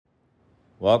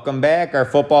Welcome back, our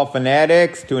football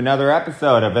fanatics, to another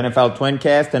episode of NFL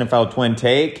Twincast, NFL Twin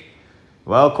Take.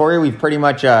 Well, Corey, we've pretty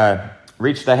much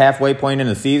reached the halfway point in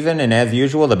the season, and as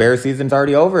usual, the Bears season's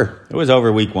already over. It was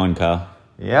over week one, Kyle.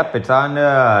 Yep, it's on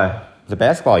the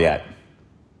basketball yet.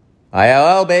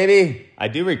 ILL, baby. I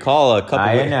do recall a couple.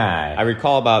 I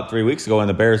recall about 3 weeks ago when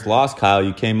the Bears lost, Kyle.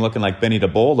 You came looking like Benny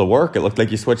DeBoll to work. It looked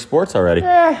like you switched sports already.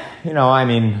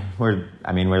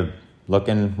 We're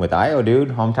looking with Io, dude,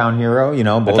 hometown hero.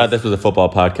 I thought this was a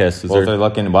football podcast. Both are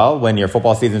looking well. When your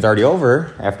football season's already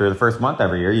over, after the first month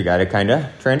every year, you got to kind of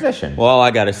transition. Well, all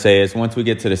I got to say is once we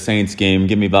get to the Saints game,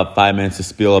 give me about 5 minutes to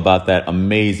spiel about that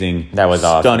amazing,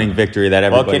 stunning victory that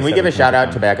everybody. Well, can we give a shout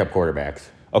out to backup quarterbacks?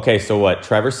 Okay, so what?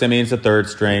 Trevor Siemian's the third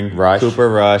string. Cooper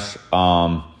Rush.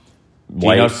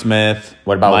 Geno Smith.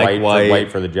 What about Mike White?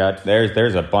 White for the Jets?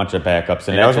 There's a bunch of backups,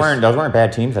 and those weren't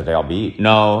bad teams that they all beat.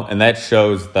 No, and that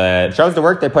shows the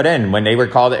work they put in when they were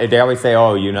called. They always say,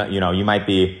 "Oh, you might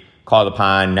be called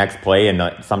upon next play," and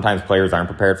sometimes players aren't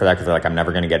prepared for that because they're like, "I'm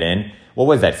never going to get in." What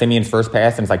was that? Siemian's first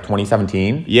pass since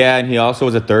 2017. Yeah, and he also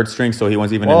was a third string, so he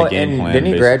wasn't even in the game plan.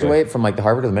 Didn't he graduate from the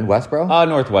Harvard of the Midwest, bro?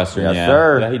 Northwestern. Yes, yeah,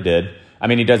 sir. Yeah, he did. I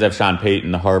mean, he does have Sean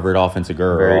Payton, the Harvard offensive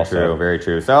guru. Very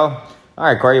true. So, all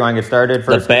right, Corey, you want to get started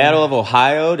first? The Battle of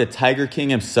Ohio, the Tiger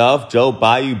King himself, Joe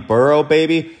Bayou Burrow,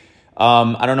 baby.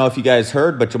 I don't know if you guys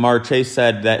heard, but Jamar Chase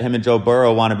said that him and Joe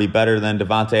Burrow want to be better than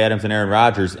Devontae Adams and Aaron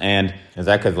Rodgers. And is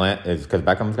that because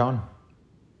Beckham's gone?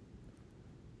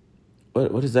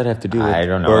 What does that have to do with I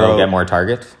don't know. Burrow? They'll get more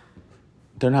targets?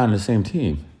 They're not on the same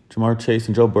team. Jamar Chase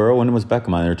and Joe Burrow. When was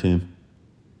Beckham on their team?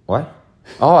 What?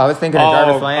 Oh, I was thinking of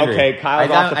Jarvis Landry. Okay, Kyle's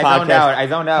off the podcast. I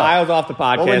zoned out. Kyle's off the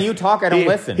podcast. Well, when you talk, I don't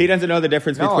listen. He doesn't know the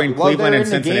difference between Cleveland and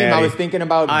Cincinnati. Game, I was thinking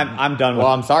about. I'm done with.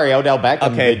 Well, I'm sorry, Odell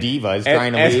Beckham, the diva, is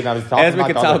trying to leave. I was talking as we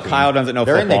about can tell, Kyle doesn't know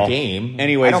They're football. In the game.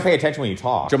 Anyways, I don't pay attention when you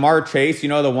talk. Jamar Chase,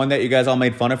 the one that you guys all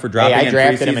made fun of for dropping in preseason. I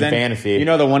drafted him in fantasy. You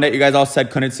know the one that you guys all said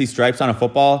couldn't see stripes on a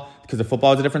football because the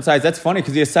football is a different size. That's funny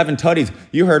because he has 7 tutties.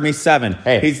 You heard me, 7.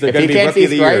 Hey, if he can't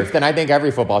see stripes, then I think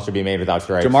every football should be made without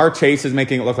stripes. Jamar Chase is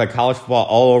making it look like college football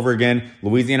all over again.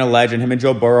 Louisiana legend. Him and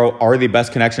Joe Burrow are the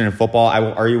best connection in football. I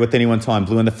will argue with anyone until I'm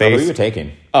blue in the face. So who are you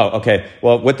taking? Oh, okay.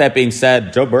 Well, with that being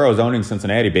said, Joe Burrow is owning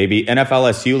Cincinnati, baby.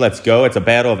 NFL LSU, let's go. It's a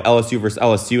battle of LSU versus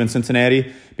LSU in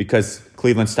Cincinnati because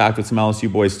Cleveland stocked with some LSU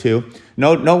boys too.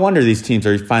 No wonder these teams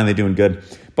are finally doing good.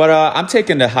 But I'm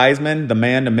taking the Heisman, the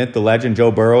man, the myth, the legend,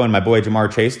 Joe Burrow, and my boy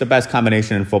Jamar Chase, the best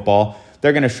combination in football.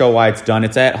 They're going to show why it's done.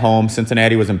 It's at home.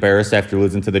 Cincinnati was embarrassed after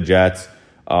losing to the Jets.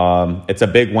 It's a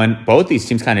big win. Both these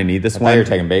teams kind of need this win. You're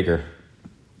taking Baker.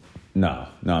 No,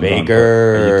 I'm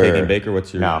Baker. Are you taking Baker?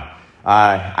 What's your... No.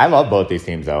 I love both these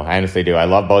teams, though. I honestly do. I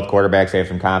love both quarterbacks. They have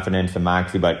some confidence and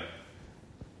moxie, but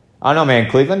I don't know, man.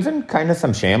 Cleveland's in kind of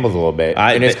some shambles a little bit.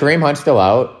 And is Kareem Hunt still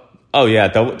out? Oh, yeah.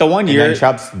 The 1 year... And then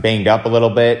Chubb's banged up a little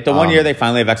bit. The 1 year they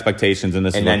finally have expectations in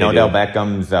this. And then Odell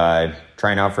Beckham's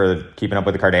trying out for keeping up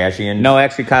with the Kardashians. No,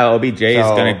 actually, Kyle, OBJ is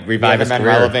going to revive his career. He hasn't been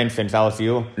relevant since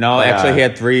LSU. No, actually, he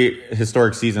had 3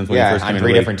 historic seasons when he first came in the league.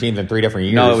 On 3 different teams in 3 different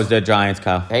years. No, it was the Giants,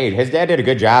 Kyle. Hey, his dad did a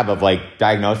good job of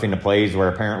diagnosing the plays where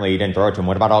apparently he didn't throw it to him.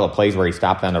 What about all the plays where he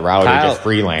stopped on the route or just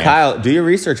freelance? Kyle, do your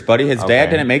research, buddy. His dad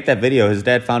didn't make that video. His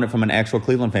dad found it from an actual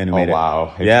Cleveland fan who made it. Oh,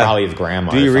 wow. It's probably his grandma.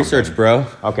 Do your research, bro.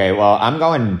 Okay, well, I'm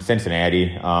going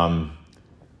Cincinnati.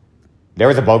 There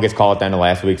was a bogus call at the end of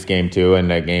last week's game, too, in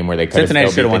the game where they could have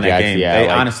Cincinnati should have won that game.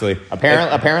 Yeah, honestly.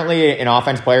 Apparently, an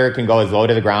offense player can go as low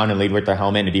to the ground and lead with their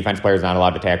helmet, and a defense player is not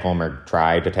allowed to tackle him or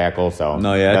try to tackle. So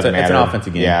no, yeah, it's an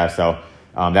offensive game. Yeah, so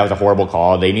that was a horrible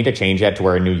call. They need to change that to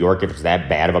where in New York, if it's that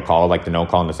bad of a call, like the no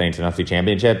call in the Saints NFC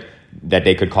Championship, that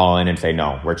they could call in and say,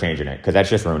 no, we're changing it, because that's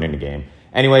just ruining the game.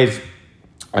 Anyways,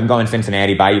 I'm going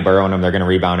Cincinnati. Bayou Burrow and them. They're going to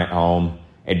rebound at home.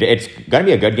 It's going to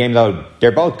be a good game, though.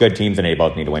 They're both good teams, and they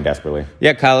both need to win desperately.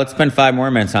 Yeah, Kyle, let's spend 5 more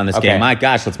minutes on this game. My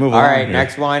gosh, let's move on. All right,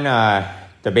 next one,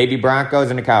 the baby Broncos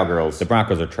and the Cowgirls. The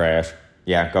Broncos are trash.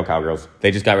 Yeah, go Cowgirls.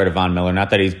 They just got rid of Von Miller. Not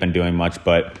that he's been doing much,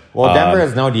 but... Well, Denver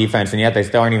has no defense, and yet they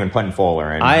still aren't even putting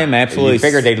Fuller in. I am absolutely... You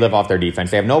figured they'd live off their defense.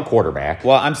 They have no quarterback.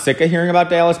 Well, I'm sick of hearing about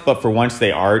Dallas, but for once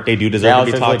they do deserve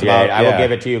to be talked about. I will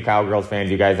give it to you, Cowgirls fans.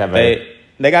 You guys have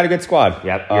They got a good squad.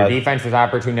 Yep. Your defense is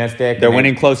opportunistic. They're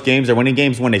winning close games. They're winning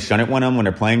games when they shouldn't win them, when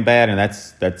they're playing bad, and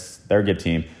they're a good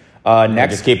team.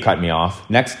 Next, just keep cutting me off.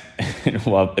 Next,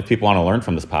 well, if people want to learn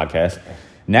from this podcast,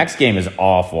 next game is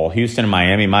awful. Houston and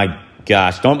Miami. My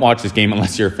gosh, don't watch this game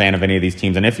unless you're a fan of any of these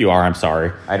teams. And if you are, I'm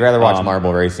sorry. I'd rather watch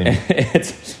marble racing.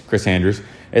 It's Chris Andrews.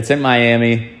 It's in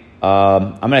Miami.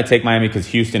 I'm going to take Miami because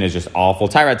Houston is just awful.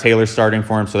 Tyrod Taylor's starting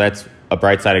for him, so that's a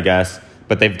bright side, I guess.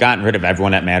 But they've gotten rid of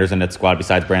everyone that matters in that squad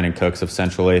besides Brandon Cooks,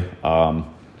 essentially. So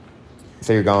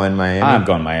you're going Miami? I'm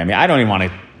going Miami. I don't even want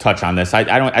to touch on this.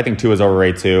 I think Tua is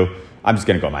overrated too. I'm just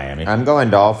going to go Miami. I'm going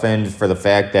Dolphins for the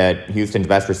fact that Houston's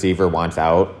best receiver wants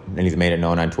out, and he's made it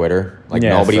known on Twitter.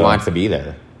 Nobody wants to be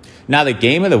there. Now, the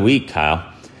game of the week, Kyle.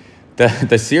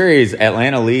 The series,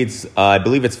 Atlanta leads, I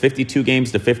believe it's 52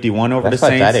 games to 51 over the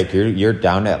Saints. That's pathetic. You're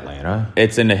down to Atlanta.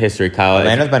 It's in the history, Kyle.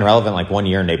 Atlanta's been relevant 1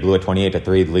 year, and they blew a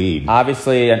 28-3 lead.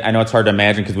 Obviously, I know it's hard to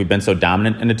imagine because we've been so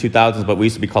dominant in the 2000s, but we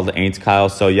used to be called the Aints, Kyle.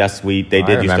 So, yes, they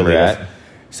did used to lead us.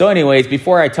 So, anyways,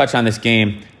 before I touch on this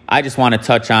game, I just want to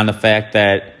touch on the fact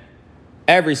that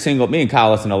me and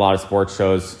Kyle listen to a lot of sports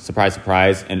shows, surprise,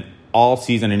 surprise, and all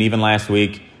season and even last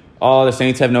week, the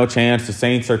Saints have no chance. The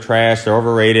Saints are trash. They're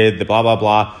overrated. The blah, blah,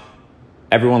 blah.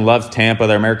 Everyone loves Tampa.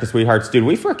 They're America's sweethearts. Dude,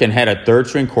 we freaking had a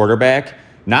third-string quarterback,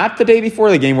 not the day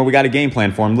before the game where we got a game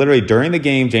plan for him. Literally, during the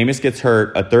game, Jameis gets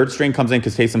hurt. A third string comes in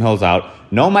because Taysom Hill's out.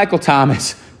 No Michael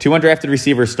Thomas. 2 undrafted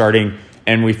receivers starting,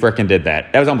 and we freaking did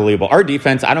that. That was unbelievable. Our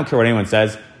defense, I don't care what anyone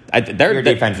says. Your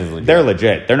defense is legit. They're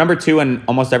legit. They're number 2 in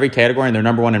almost every category, and they're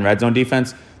number 1 in red zone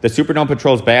defense. The Superdome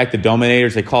Patrol's back. The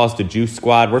Dominators, they call us the Juice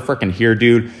Squad. We're freaking here,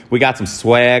 dude. We got some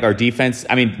swag. Our defense,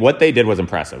 what they did was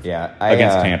impressive. Yeah,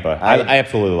 against Tampa. I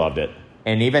absolutely loved it.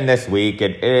 And even this week,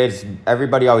 it is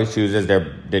everybody always chooses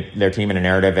their team in a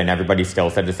narrative, and everybody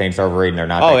still said the Saints are overrated and they're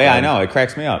not. Oh, yeah, I know. It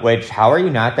cracks me up. How are you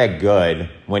not that good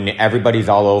when everybody's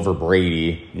all over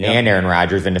Brady and Aaron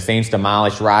Rodgers, and the Saints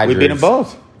demolished Rodgers? We beat them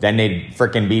both. Then they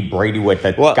freaking beat Brady with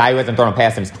the guy who hasn't thrown a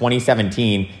pass since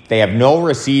 2017. They have no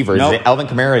receivers. Nope. Elvin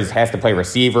Kamara has to play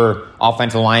receiver,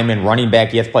 offensive lineman, running back.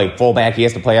 He has to play fullback. He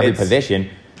has to play every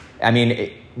position.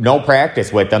 No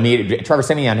practice with them. Trevor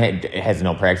Siemian has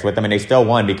no practice with them, and they still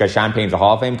won because Sean Payne's a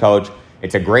Hall of Fame coach.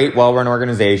 It's a great, well-run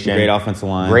organization. Great offensive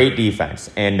line. Great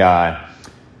defense. And,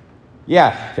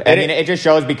 it just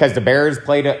shows because the Bears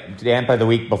played Tampa the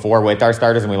week before with our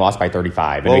starters, and we lost by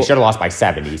 35. And we should have lost by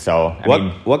 70. So,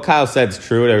 what Kyle said is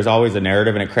true. There's always a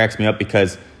narrative, and it cracks me up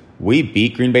because we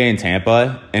beat Green Bay and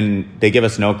Tampa, and they give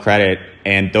us no credit.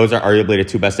 And those are arguably the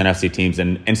 2 best NFC teams.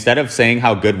 And instead of saying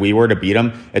how good we were to beat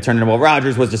them, it turned into,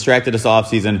 Rodgers was distracted this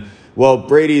offseason.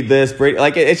 Brady this, Brady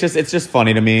it's just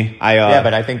funny to me.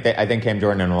 But I think Cam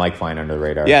Jordan and flying under the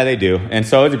radar. Yeah, they do. And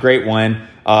so it's a great win.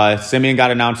 Simeon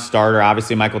got announced starter.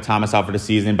 Obviously, Michael Thomas out for the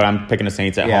season, but I'm picking the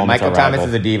Saints at home. Yeah, Michael Thomas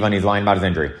is a diva, and he's lying about his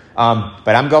injury.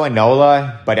 But I'm going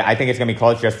Nola, but I think it's going to be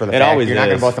close just for the fact you're not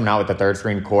going to both them out with the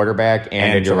third-string quarterback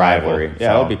and it's a rivalry.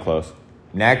 Yeah, it'll be close.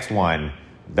 Next one,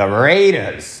 the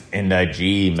Raiders in the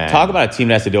G-Men. Talk about a team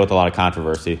that has to deal with a lot of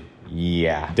controversy.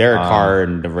 Yeah. Derek Carr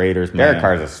and the Raiders, man. Derek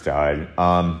Carr's a stud.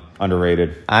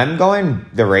 Underrated. I'm going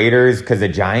the Raiders because the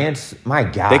Giants, my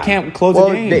God. They can't close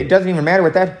a game. It doesn't even matter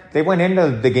with that. They went into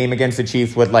the game against the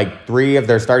Chiefs with 3 of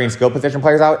their starting skill position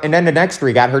players out, and then the next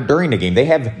 3 got hurt during the game. They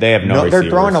have no receivers. They're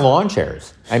throwing the lawn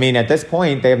chairs. At this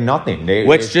point, they have nothing.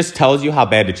 Which just tells you how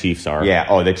bad the Chiefs are. Yeah.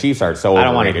 Oh, the Chiefs are so overrated. I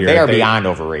don't want to hear They are beyond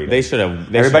overrated. They should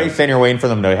have. Everybody's sitting here waiting for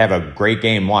them to have a great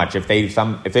game. Watch. If they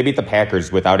beat the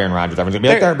Packers without Aaron Rodgers, everyone's going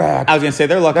to be they're back. I was going to say,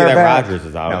 they're lucky that Rodgers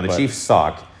is out. No, the Chiefs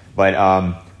suck. But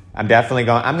I'm definitely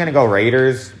going. I'm going to go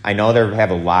Raiders. I know they have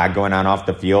a lot going on off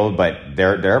the field, but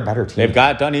they're a better team. They've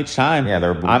got it done each time. Yeah,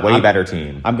 they're a way better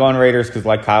team. I'm going Raiders because,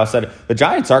 like Kyle said, the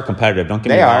Giants are competitive. Don't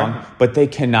get me wrong, but they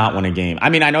cannot win a game. I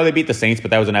know they beat the Saints,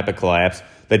 but that was an epic collapse.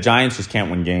 The Giants just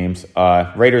can't win games.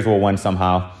 Raiders will win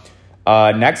somehow.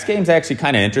 Next game's actually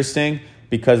kind of interesting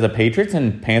because the Patriots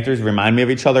and Panthers remind me of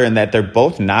each other in that they're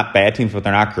both not bad teams, but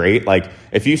they're not great.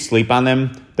 If you sleep on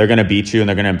them, they're going to beat you and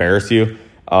they're going to embarrass you.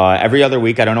 Every other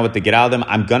week, I don't know what to get out of them.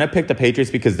 I'm going to pick the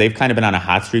Patriots because they've kind of been on a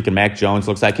hot streak, and Mac Jones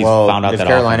looks like he's found out that does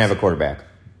Carolina have a quarterback?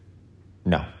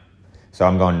 No. So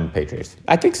I'm going Patriots.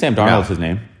 I think Sam Darnold's his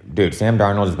name. Dude, Sam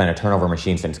Darnold has been a turnover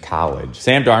machine since college.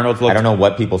 Sam Darnold's looked... I don't know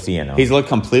what people see in him. He's looked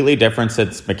completely different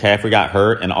since McCaffrey got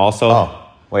hurt, and also...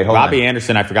 Robbie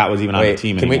Anderson, I forgot, was even on the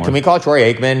team anymore. Can we call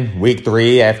Troy Aikman week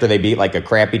 3 after they beat a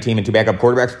crappy team and 2 backup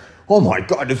quarterbacks? Oh my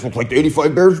God, this looks like the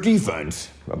 85 Bears defense.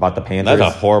 About the Panthers.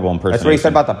 That's a horrible impersonation. That's what he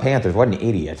said about the Panthers. What an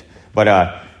idiot. But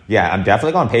I'm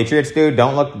definitely going Patriots, dude.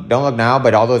 Don't look now,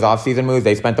 but all those offseason moves,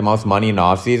 they spent the most money in the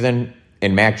offseason.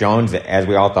 And Mac Jones, as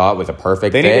we all thought, was a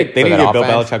perfect fit. They need to give Bill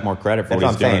Belichick more credit for what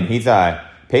he's doing. He's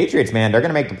Patriots, man, they're going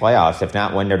to make the playoffs, if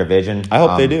not win their division. I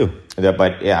hope they do.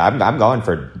 But yeah, I'm going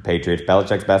for Patriots.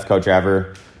 Belichick's best coach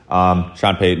ever.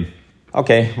 Sean Payton.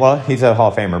 Okay, well, he's a Hall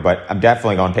of Famer, but I'm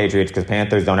definitely going Patriots because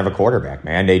Panthers don't have a quarterback,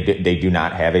 man. They do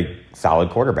not have a solid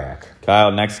quarterback.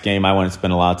 Kyle, next game I want to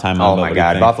spend a lot of time on. Oh, my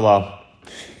God, Buffalo.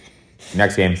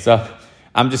 Next game. So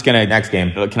I'm just going to... Next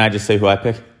game. Can I just say who I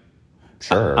pick?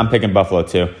 Sure. I'm picking Buffalo,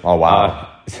 too. Oh,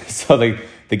 wow. So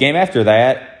the game after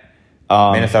that,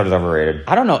 Minnesota's overrated.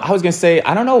 I don't know. I was going to say,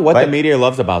 I don't know what But- the media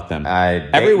loves about them.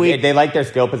 Every week. They like their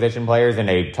skill position players, and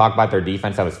they talk about their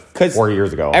defense. That was 4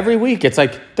 years ago. Every week, it's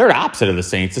like they're the opposite of the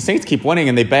Saints. The Saints keep winning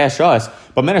and they bash us,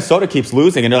 but Minnesota keeps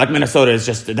losing, and they're like, Minnesota is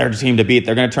just their team to beat.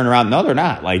 They're going to turn around. No, they're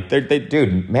not. Like they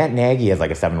Dude, Matt Nagy has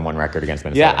like a 7-1 record against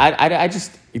Minnesota. Yeah, I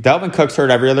just Dalvin Cook's hurt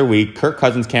every other week. Kirk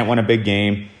Cousins can't win a big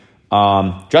game.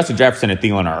 Justin Jefferson and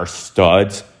Thielen are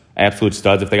studs, absolute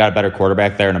studs. If they got a better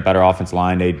quarterback there and a better offensive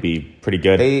line, they'd be pretty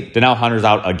good. Danielle Hunter's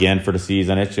out again for the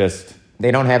season. It's just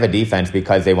they don't have a defense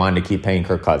because they wanted to keep paying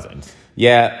Kirk Cousins.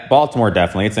 yeah, Baltimore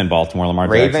definitely. It's in Baltimore. Lamar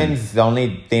Ravens, Jackson. the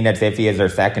only thing that's iffy is their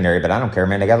secondary, but I don't care,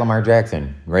 man. They got Lamar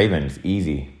Jackson. Ravens,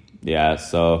 easy. Yeah,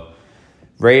 so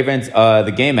Ravens.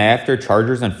 The game after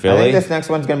Chargers and I Philly. think this next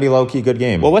one's going to be a low-key good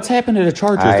game. Well, what's happened to the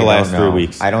Chargers I the last don't 3 know.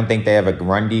 weeks? I don't think they have a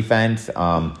run defense.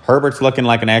 Herbert's looking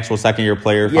like an actual second-year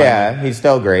player. Yeah, he's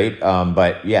still great.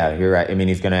 But yeah, you're right. I mean,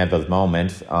 he's going to have those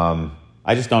moments.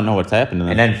 I just don't know what's happened to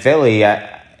them. And then Philly,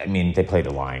 I mean, they played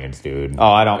the Lions, dude.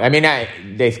 Oh, I don't. I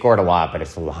mean, they scored a lot, but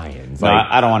it's the Lions. No,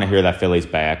 I don't want to hear that Philly's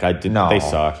back. No. They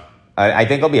suck. I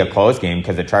think it'll be a close game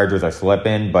because the Chargers are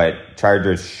slipping, but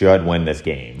Chargers should win this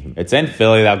game. It's in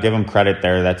Philly. I'll give them credit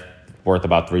there. That's worth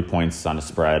about 3 points on the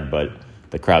spread, but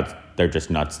the crowd, they're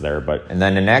just nuts there. But And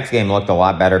then the next game looked a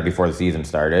lot better before the season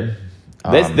started.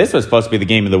 this was supposed to be the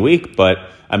game of the week, but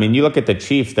I mean, you look at the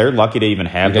Chiefs, they're lucky to even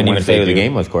have You didn't the even say who the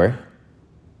game was, Corey.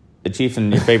 The Chiefs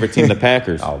and your favorite team, the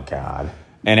Packers. Oh, God.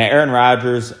 And Aaron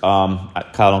Rodgers, Kyle,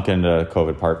 don't get into the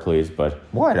COVID part, please, but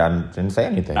What? I didn't say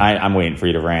anything. I'm waiting for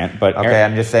you to rant. But Okay,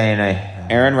 I'm just saying.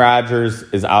 Aaron Rodgers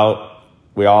is out.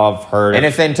 We all have heard.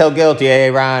 Innocent until guilty,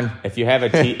 Ron. If you have a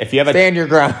Stand your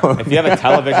ground. if you have a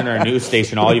television or a news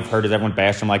station, all you've heard is everyone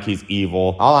bash him like he's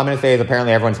evil. All I'm going to say is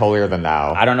apparently everyone's holier than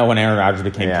thou. I don't know when Aaron Rodgers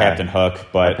became Yeah. Captain Hook,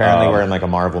 but Apparently we're in like a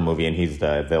Marvel movie and he's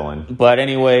the villain. But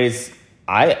anyways,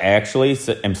 I actually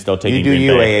am still taking You do Green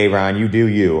you, Bay. Ron. You do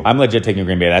you. I'm legit taking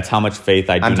Green Bay. That's how much faith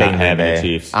I do I'm not taking have Green in Bay. the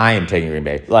Chiefs. I am taking Green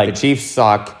Bay. Like- the Chiefs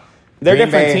suck. They're Green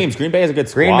different Bay- teams. Green Bay is a good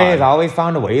squad. Green Bay has always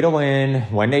found a way to win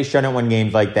when they shouldn't win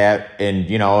games like that. And,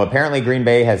 apparently Green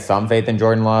Bay has some faith in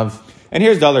Jordan Love. And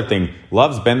here's the other thing.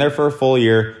 Love's been there for a full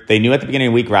year. They knew at the beginning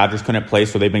of the week Rodgers couldn't play,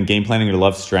 so they've been game planning to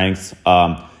Love's strengths.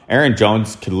 Aaron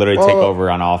Jones could literally take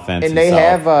over on offense. And they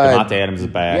himself. have... Devontae Adams is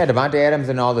back. Yeah, Devontae Adams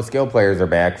and all the skill players are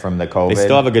back from the COVID. They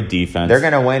still have a good defense. They're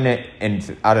going to win it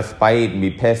and out of spite and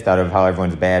be pissed out of how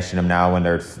everyone's bashing them now when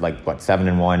they're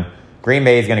 7-1. Green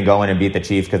Bay is going to go in and beat the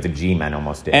Chiefs because the G-men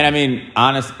almost did. And I mean,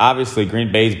 obviously,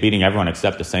 Green Bay's beating everyone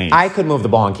except the Saints. I could move the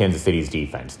ball in Kansas City's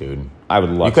defense, dude. I would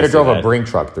love. You could have to see drove a that. brink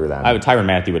truck through them. Tyrann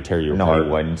Mathieu would tear you No, apart. he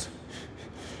wouldn't.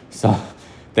 So,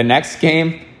 the next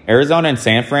game, Arizona and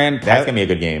San Fran. That's going to be a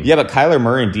good game. Yeah, but Kyler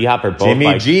Murray and D-Hop are both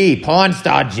Jimmy G, Pawn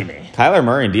Star Jimmy. Kyler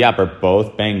Murray and D-Hop are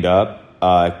both banged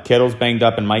up. Kittle's banged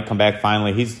up and might come back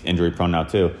finally. He's injury prone now,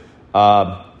 too.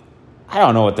 I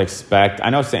don't know what to expect. I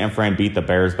know San Fran beat the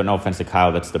Bears, but no offense to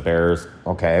Kyle, that's the Bears.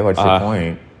 Okay, what's your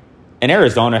point? And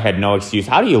Arizona had no excuse.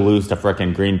 How do you lose to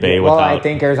frickin' Green Bay Well, without... I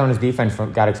think Arizona's defense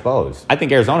got exposed. I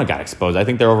think Arizona got exposed. I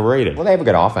think they're overrated. Well, they have a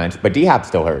good offense, but D-Hop's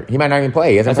still hurt. He might not even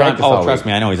play. He hasn't That's practiced what I'm- all oh, trust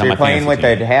week. me, I know. He's So on you're my playing fantasy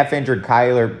with team. a half-injured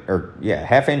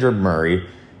half-injured Murray,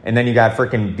 and then you got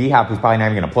freaking D-Hop who's probably not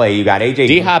even going to play. You got AJ.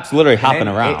 D-Hop's literally and hopping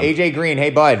then around. AJ Green, hey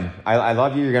bud, I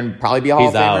love you. You're going to probably be a Hall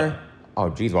He's of Famer. out. Oh,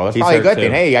 geez, well that's He's probably a hurt, good thing.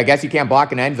 too. Hey, I guess you can't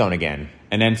block an end zone again.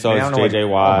 And then so I is don't know J.J.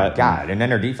 what- Watt. Oh my God! And then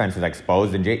their defense is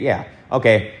exposed. And yeah,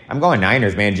 okay, I'm going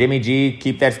Niners, man. Jimmy G,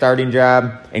 keep that starting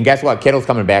job. And guess what? Kittle's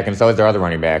coming back, and so is their other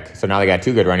running back. So now they got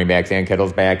two good running backs, and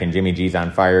Kittle's back, and Jimmy G's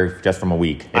on fire just from a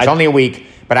week. It's only a week,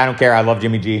 but I don't care. I love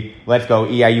Jimmy G. Let's go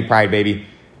EIU pride, baby.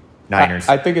 Niners.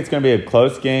 I think it's going to be a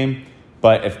close game,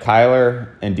 but if Kyler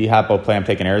and D-Hop both play, I'm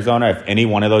taking Arizona. If any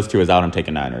one of those two is out, I'm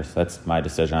taking Niners. That's my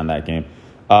decision on that game.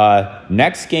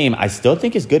 Next game, I still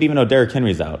think is good, even though Derrick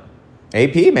Henry's out.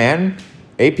 AP, man.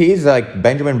 AP's like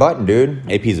Benjamin Button,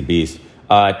 dude. AP's a beast.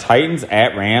 Titans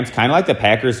at Rams, kind of like the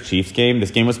Packers-Chiefs game.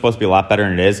 This game was supposed to be a lot better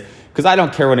than it is, because I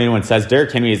don't care what anyone says.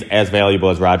 Derrick Henry is as valuable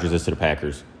as Rodgers is to the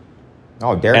Packers.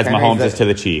 Oh, Derrick As Henry's Mahomes is to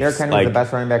the Chiefs. Derrick Henry's Like, the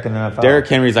best running back in the NFL. Derrick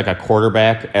Henry's like a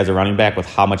quarterback as a running back with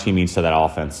how much he means to that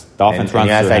offense. The offense and runs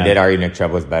yes, through I him. did argue Nick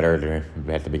Chubb was better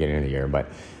at the beginning of the year,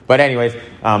 but anyways,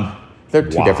 they're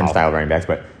two Wow. different style running backs.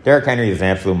 But Derrick Henry is an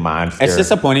absolute monster. It's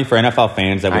disappointing for NFL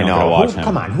fans that we I don't know. get to watch Who- him.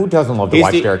 Come on, who doesn't love to He's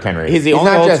watch the- Derrick Henry? he's the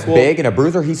only not old just school- big and a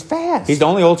bruiser. He's fast. He's the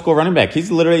only old school running back. He's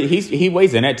literally he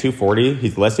weighs in at 240.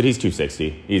 He's listed. He's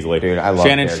 260 easily. Dude, I love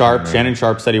Shannon Derrick Sharp. Henry. Shannon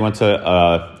Sharp said he went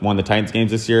to one of the Titans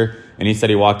games this year, and he said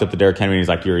he walked up to Derrick Henry and he's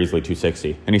like, "You're easily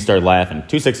 260," and he started laughing.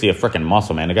 260, a freaking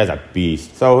muscle, man. The guy's a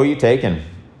beast. So who you taking?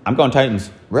 I'm going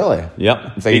Titans. Really?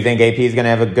 Yep. So you think AP is going to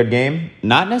have a good game?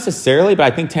 Not necessarily,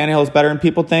 but I think Tannehill's better than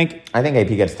people think. I think AP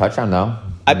gets a touchdown, though.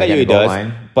 I bet you he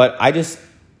does. But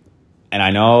and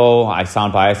I know I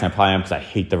sound biased, and I probably am because I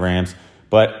hate the Rams,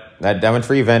 but That one's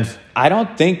for you, Vince. I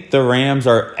don't think the Rams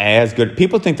are as good.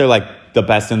 People think they're like the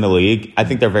best in the league. I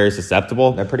think they're very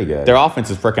susceptible. They're pretty good. Their offense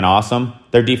is freaking awesome.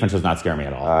 Their defense does not scare me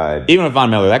at all. Even with Von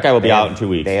Miller, that guy will be out in 2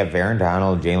 weeks. They have Varen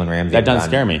Donald, Jalen Ramsey. That doesn't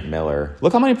scare me. Miller.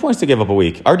 Look how many points they give up a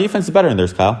week. Our defense is better than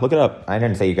theirs, Kyle. Look it up. I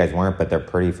didn't say you guys weren't, but they're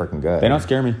pretty freaking good. They don't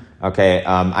scare me. Okay,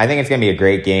 I think it's going to be a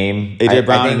great game. A.J.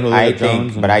 Brown, I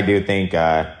think, but I do think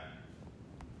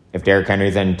if Derrick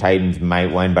Henry's in, Titans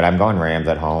might win, but I'm going Rams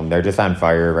at home. They're just on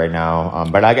fire right now.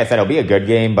 But like I said, it'll be a good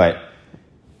game,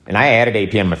 and I added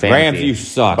AP on my fantasy. Rams, you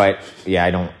suck. But yeah,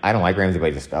 I don't like Ramsey, but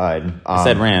he's a stud. I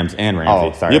said Rams and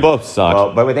Ramsey. Oh, sorry. You both suck.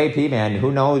 Well, but with AP, man,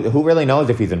 who really knows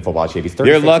if he's in football shape? He's 36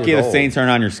 You're lucky years the old. Saints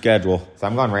aren't on your schedule. So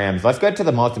I'm going Rams. Let's get to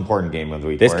the most important game of the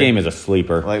week. This Corey. game is a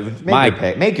sleeper.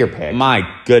 Make your pick. My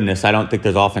goodness, I don't think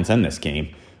there's offense in this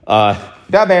game. The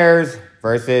Bears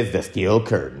versus the Steel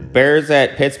Curtain. Bears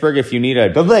at Pittsburgh. If you need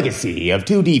The legacy of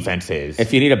two defenses.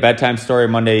 a bedtime story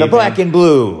Monday The evening, black and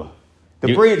blue.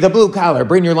 The blue collar,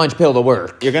 bring your lunch pill to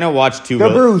work. you're gonna watch The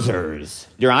bruisers.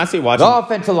 You're honestly watching The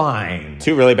offensive line.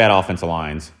 two really bad offensive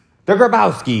lines. The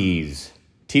Grabowskis.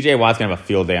 TJ Watt's gonna have a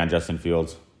field day on Justin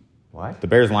Fields. What? The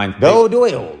Bears line. The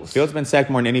O'Doyles. Fields been sacked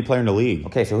more than any player in the league.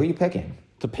 Okay, so who are you picking?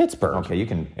 To Pittsburgh. Okay, you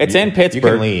can. It's you- in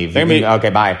Pittsburgh. You can leave. Okay,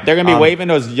 bye. They're going to be waving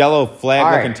those yellow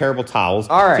flag-looking right. terrible towels.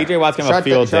 All right. TJ Watt's going to have a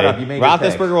field Shut day. up. You made your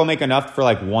Roethlisberger pick. will make enough for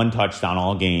like one touchdown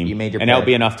all game. You made your and that'll pick.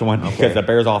 be enough to win Okay. because the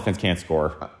Bears offense can't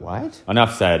score. What?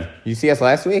 Enough said. You see us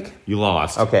last week? You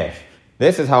lost. Okay.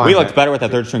 This is how We looked better with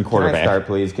that third-string Can I quarterback. start,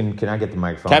 please? Can I get the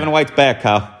microphone? Kevin White's back,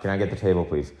 Kyle. Can I get the table,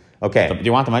 please? Okay. Do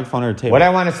you want the microphone or the table? What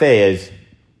I want to say is,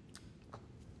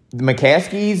 the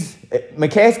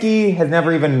McCaskey has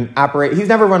never even operated. He's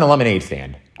never run a lemonade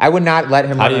stand. I would not let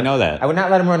him. How do you know that? I would not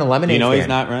let him run a lemonade stand. You know he's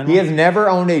not running He one? has never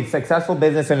owned a successful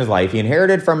business in his life. He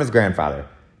inherited from his grandfather,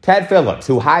 Ted Phillips,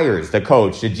 who hires the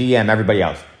coach, the GM, everybody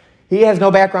else. He has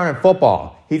no background in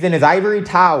football. He's in his ivory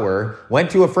tower, went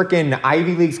to a freaking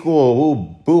Ivy League school,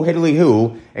 boo hiddly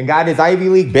hoo, and got his Ivy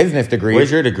League business degree.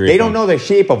 Where's your degree They from? don't know the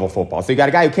shape of a football. So you got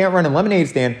a guy who can't run a lemonade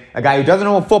stand, a guy who doesn't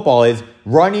know what football is,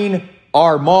 running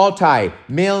our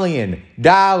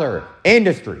multi-million-dollar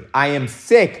industry. I am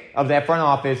sick of that front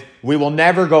office. We will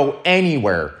never go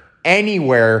anywhere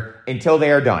until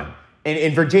they are done.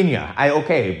 In Virginia,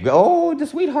 the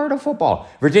sweetheart of football.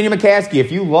 Virginia McCaskey,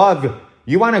 if you want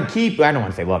to keep, I don't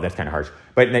want to say love, that's kind of harsh,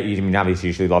 but obviously she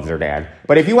usually loves her dad.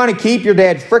 But if you want to keep your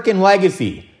dad's freaking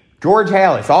legacy, George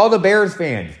Halas, all the Bears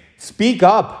fans, speak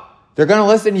up. They're going to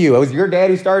listen to you. It was your dad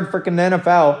who started freaking the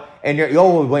NFL, and you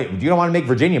don't want to make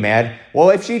Virginia mad. Well,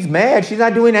 if she's mad, she's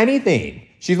not doing anything.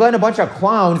 She's letting a bunch of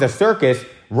clowns, a circus,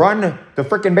 run the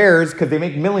freaking Bears because they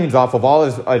make millions off of all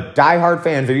his diehard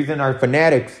fans. They're using our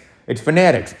fanatics. It's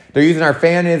fanatics. They're using our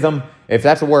fanism, if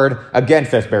that's a word,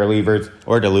 against us, Bear Leavers.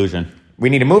 Or delusion. We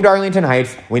need to move to Arlington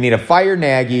Heights. We need to fire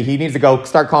Nagy. He needs to go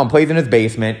start calling plays in his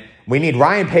basement. We need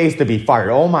Ryan Pace to be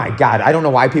fired. Oh, my God. I don't know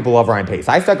why people love Ryan Pace.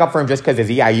 I stuck up for him just because his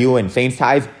EIU and Saints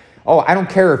ties. Oh, I don't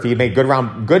care if he made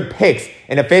good picks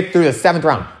in the 5th through the 7th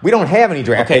round. We don't have any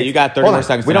draft picks. Okay, you got 30 more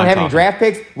seconds. We don't have any draft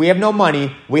picks. We have no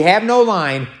money. We have no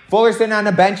line. Fuller's sitting on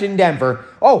the bench in Denver.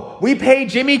 Oh, we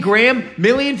paid Jimmy Graham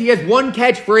millions. He has one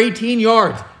catch for 18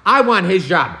 yards. I want his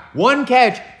job. One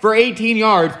catch for 18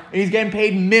 yards, and he's getting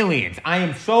paid millions. I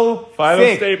am so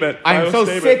sick. I am so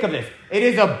sick of this. It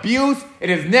is abuse. It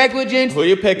is negligence. Who are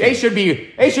you picking? They should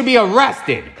be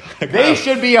arrested. They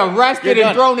should be arrested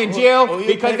and thrown in jail Who you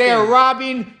because they are picking?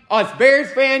 robbing us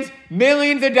Bears fans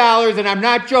millions of dollars, and I'm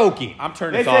not joking. I'm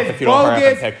turning this off if you don't hurry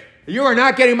up and pick. You are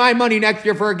not getting my money next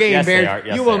year for a game, Yes, they Bears. are.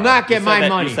 Yes, you will they are. not get You said my that-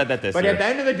 money. you said that this but year. at the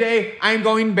end of the day, I am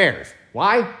going Bears.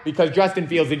 Why? Because Justin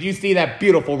Fields. Did you see that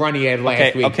beautiful run he had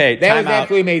last week? Okay, that was time out.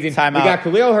 absolutely amazing. Time we out. got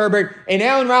Khalil Herbert and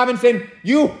Allen Robinson.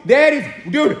 We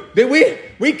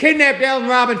kidnapped Allen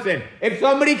Robinson. If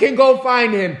somebody can go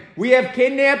find him, we have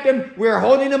kidnapped him. We are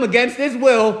holding him against his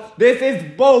will. This is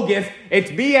bogus.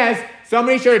 It's BS.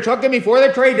 Somebody should have chucked him before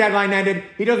the trade deadline ended.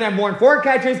 He doesn't have more than 4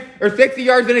 catches or 60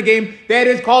 yards in a game. That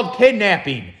is called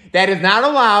kidnapping. That is not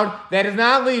allowed. That is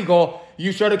not legal.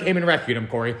 You should have came and rescued him,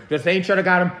 Corey. The Saints should have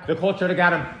got him. The Colts should have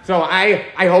got him. So I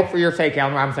hope for your sake,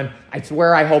 Allen Robinson. I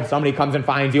swear I hope somebody comes and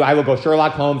finds you. I will go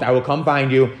Sherlock Holmes. I will come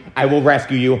find you. I will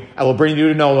rescue you. I will bring you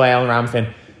to NOLA, Allen Robinson.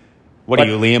 What But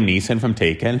are you, Liam Neeson from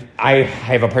Taken? I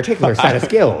have a particular set of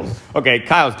skills. Okay,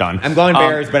 Kyle's done. I'm going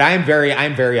Bears, but I'm very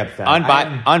upset.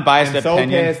 Unbiased I'm so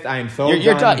opinion. pissed. I'm so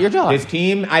You're done. You're done. This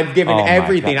team, I've given Oh my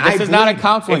everything. God. This is not a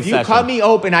counseling If you session. cut me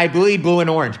open, I bleed blue and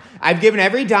orange. I've given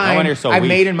every dime wonder you're so I've weak.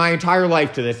 made in my entire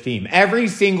life to this team. Every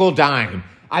single dime.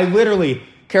 I literally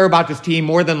care about this team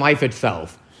more than life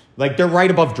itself. Like, they're right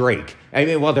above Drake. I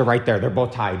mean, well, they're right there. They're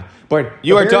both tied. But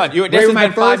You the are Bears, done. they This were has my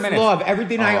been 5 first minutes. love.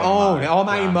 Everything I Oh own, my all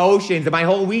my God. emotions, and my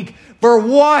whole week. For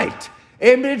what?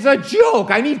 It's a joke.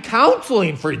 I need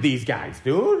counseling for these guys,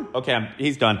 dude. Okay,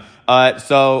 he's done.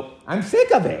 So I'm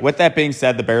sick of it. with that being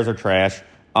said, the Bears are trash.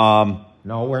 No,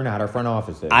 we're not. Our front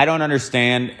office is. I don't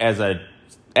understand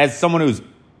as someone who's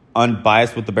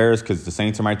unbiased with the Bears because the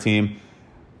Saints are my team.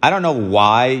 I don't know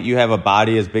why you have a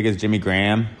body as big as Jimmy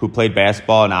Graham, who played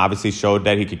basketball and obviously showed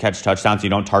that he could catch touchdowns. You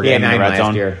don't target him in the 9 red last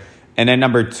zone. year. And then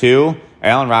number 2,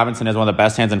 Allen Robinson has one of the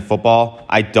best hands in football.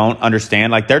 I don't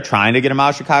understand. Like, they're trying to get him out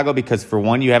of Chicago because, for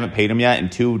one, you haven't paid him yet,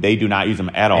 and 2, they do not use him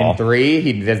at all. And 3,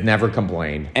 he has never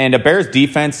complained. And the Bears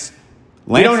defense.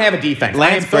 We don't have a defense. I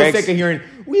am so Briggs- sick of hearing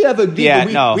we have a defense. Yeah,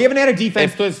 we, no. we haven't had a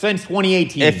defense since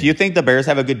 2018. If you think the Bears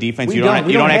have a good defense, we you don't have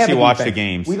actually a watch the defense.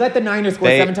 games. We let the Niners score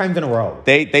 7 times in a row.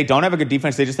 They don't have a good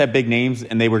defense. They just have big names,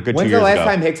 and they were good 2 When's years the last ago.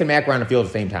 time Hicks and Mack were on the field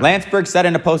at the same time? Lance Briggs said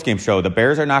in a postgame show, the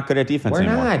Bears are not good at defense We're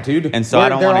anymore. not, dude. And so I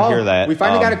don't want to hear that. We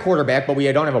finally got a quarterback, but we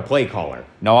don't have a play caller.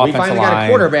 No We offensive finally got line. a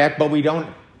quarterback, but we don't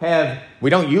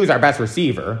use our best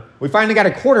receiver. We finally got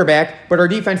a quarterback, but our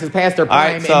defense is past their All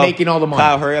right, prime so, and making all the money.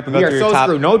 Kyle, hurry up and go we are through your so top-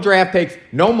 screwed. No draft picks,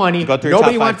 no money. Go through your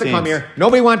Nobody top 5 wants to come teams. here.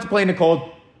 Nobody wants to play in the cold.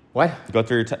 What? Go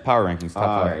through your power rankings. Top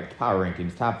All 5. right, power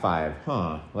rankings, top 5.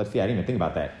 Huh. Let's see. I didn't even think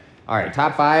about that. All right,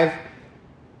 top 5.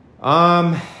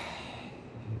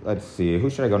 Let's see. Who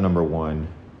should I go number 1?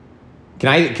 Can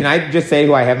I just say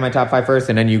who I have in my top 5 first,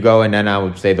 and then you go, and then I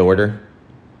would say the order?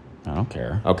 I don't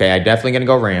care. Okay, I'm definitely gonna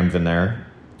go Rams in there.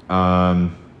 I'll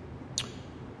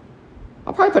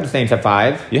probably put the Saints at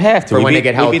 5. You have to. For We when beat- they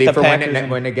get we beat healthy, the for Packers.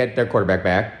 when they get their quarterback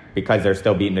back, because they're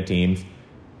still beating the teams.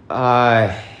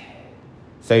 So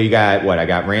you got what? I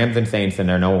got Rams and Saints in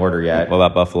there, no order yet. What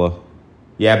about Buffalo?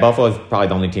 Yeah, Buffalo's probably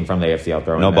the only team from the AFC I'll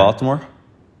throw in No there. Baltimore?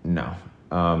 No.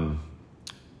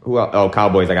 Who else? Oh,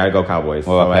 Cowboys. I got to go Cowboys.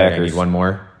 What about I Packers? need one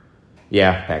more.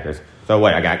 Yeah, Packers. So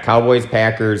what? I got Cowboys,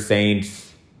 Packers,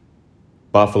 Saints,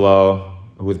 Buffalo.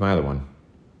 Who was my other one?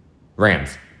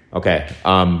 Rams. Okay.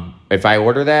 If I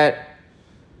order that,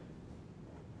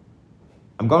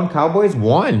 I'm going Cowboys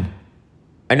 1.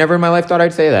 I never in my life thought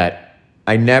I'd say that.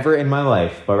 I never in my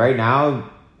life. But right now,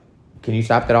 can you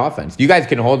stop that offense? You guys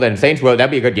can hold that. And Saints, well,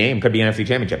 that'd be a good game. Could be an NFC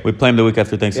Championship. We play them the week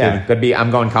after Thanksgiving. Yeah, could be. I'm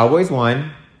going Cowboys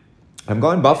 1. I'm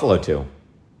going Buffalo 2.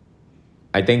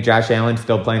 I think Josh Allen's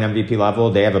still playing MVP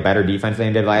level. They have a better defense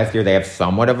than they did last year. They have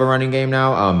somewhat of a running game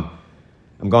now.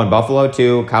 I'm going Buffalo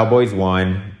 2, Cowboys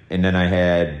 1, and then I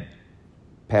had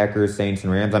Packers, Saints,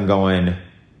 and Rams. I'm going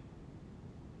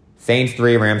Saints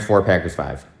 3, Rams 4, Packers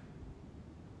 5.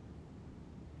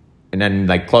 And then,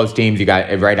 like, close teams, you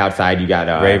got right outside, you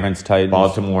got Ravens, Titans.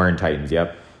 Baltimore, and Titans.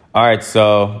 Yep. All right,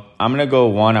 so I'm going to go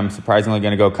 1. I'm surprisingly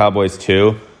going to go Cowboys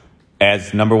 2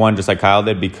 as number 1, just like Kyle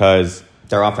did, because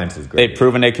Their offense is great. they've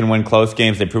proven they can win close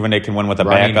games. They've proven they can win with a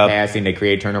Running, backup. passing, they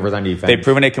create turnovers on defense. They've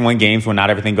proven they can win games when not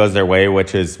everything goes their way,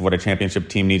 which is what a championship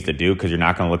team needs to do because you're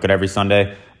not going to look at every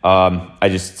Sunday.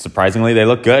 Surprisingly, they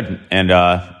look good. And,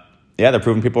 they're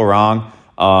proving people wrong.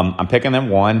 I'm picking them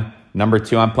 1. Number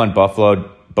 2, I'm playing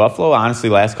Buffalo. Buffalo, honestly,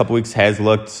 last couple weeks has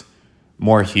looked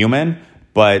more human.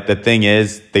 But the thing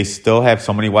is, they still have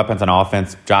so many weapons on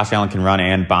offense. Josh Allen can run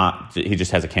and bomb. He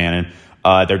just has a cannon.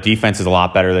 Their defense is a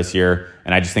lot better this year.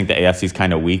 And I just think the AFC is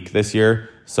kind of weak this year.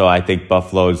 So I think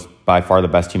Buffalo's by far the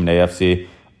best team in the AFC.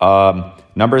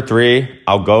 Number 3,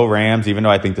 I'll go Rams, even though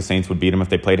I think the Saints would beat them if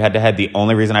they played head-to-head. The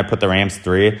only reason I put the Rams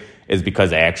 3 is because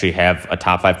they actually have a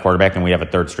top 5 quarterback and we have a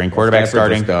third-string quarterback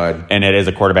Stafford's a starting. stud. And it is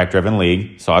a quarterback-driven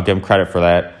league, so I'll give them credit for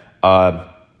that.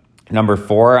 Number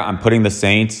 4, I'm putting the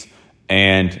Saints.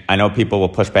 And I know people will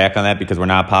push back on that because we're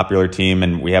not a popular team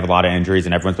and we have a lot of injuries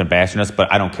and everyone's been bashing us,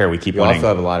 but I don't care. We keep You winning. also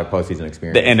have a lot of postseason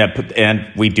experience. And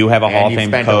we do have a Hall of you've Fame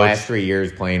spent the coach. last 3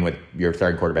 years playing with your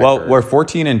starting quarterback. Well, we're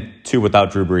 14-2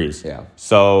 without Drew Brees. Yeah.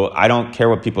 So I don't care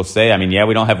what people say. I mean, yeah,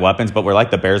 we don't have weapons, but we're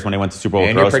like the Bears when they went to Super Bowl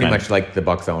and with you're pretty Grossman. much like the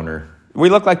Bucs owner. We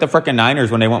look like the frickin'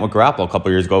 Niners when they went with Garoppolo a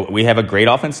couple years ago. We have a great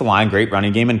offensive line, great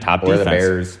running game, and top Or defense. the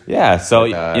Bears. Yeah, so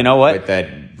you know what? With that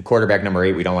quarterback number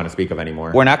 8 we don't want to speak of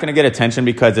anymore. We're not going to get attention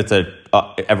because it's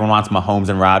everyone wants Mahomes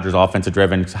and Rodgers, offensive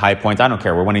driven, high points. I don't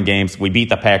care. We're winning games. We beat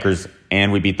the Packers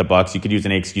and we beat the Bucs. You could use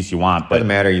any excuse you want, but Doesn't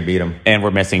matter, you beat them. and we're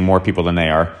missing more people than they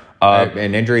are.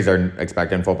 And injuries are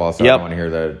expected in football, so I Yep. don't want to hear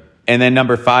the And then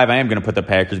number 5, I am going to put the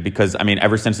Packers because, I mean,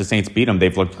 ever since the Saints beat them,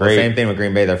 they've looked great. Same thing with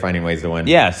Green Bay. They're finding ways to win.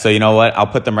 Yeah, so you know what? I'll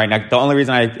put them right next. The only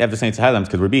reason I have the Saints ahead of them is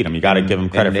because we beat them. You got to give them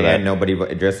credit for that. And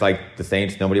nobody, just like the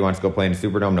Saints, nobody wants to go play in the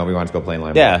Superdome. Nobody wants to go play in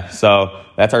Lambeau. Yeah, so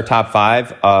that's our top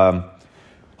 5.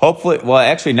 Hopefully, well,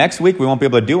 actually, next week we won't be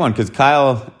able to do one because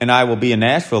Kyle and I will be in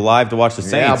Nashville live to watch the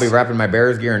Saints. Yeah, I'll be repping my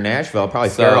Bears gear in Nashville. I'll probably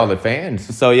scare all the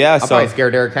fans. So, yeah. I'll probably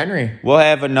scare Derrick Henry. We'll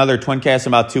have another Twincast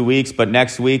in about 2 weeks, but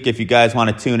next week, if you guys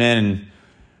want to tune in, and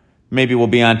maybe we'll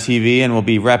be on TV and we'll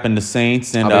be repping the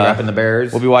Saints. And I'll be repping the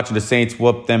Bears. We'll be watching the Saints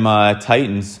whoop them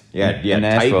Titans.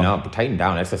 Tighten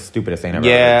down. That's the stupidest thing I've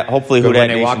ever heard. Hopefully when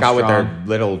they walk out with their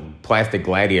little plastic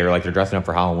gladiator like they're dressing up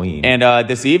for Halloween. And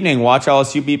this evening, watch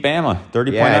LSU beat Bama.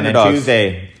 30-point underdogs. And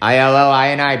Tuesday,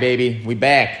 ILL-INI, baby. We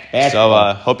back.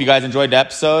 So hope you guys enjoyed the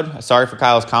episode. Sorry for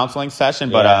Kyle's counseling session,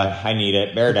 but I need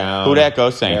it. Bear down. Who dat? Go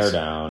Saints. Bear down.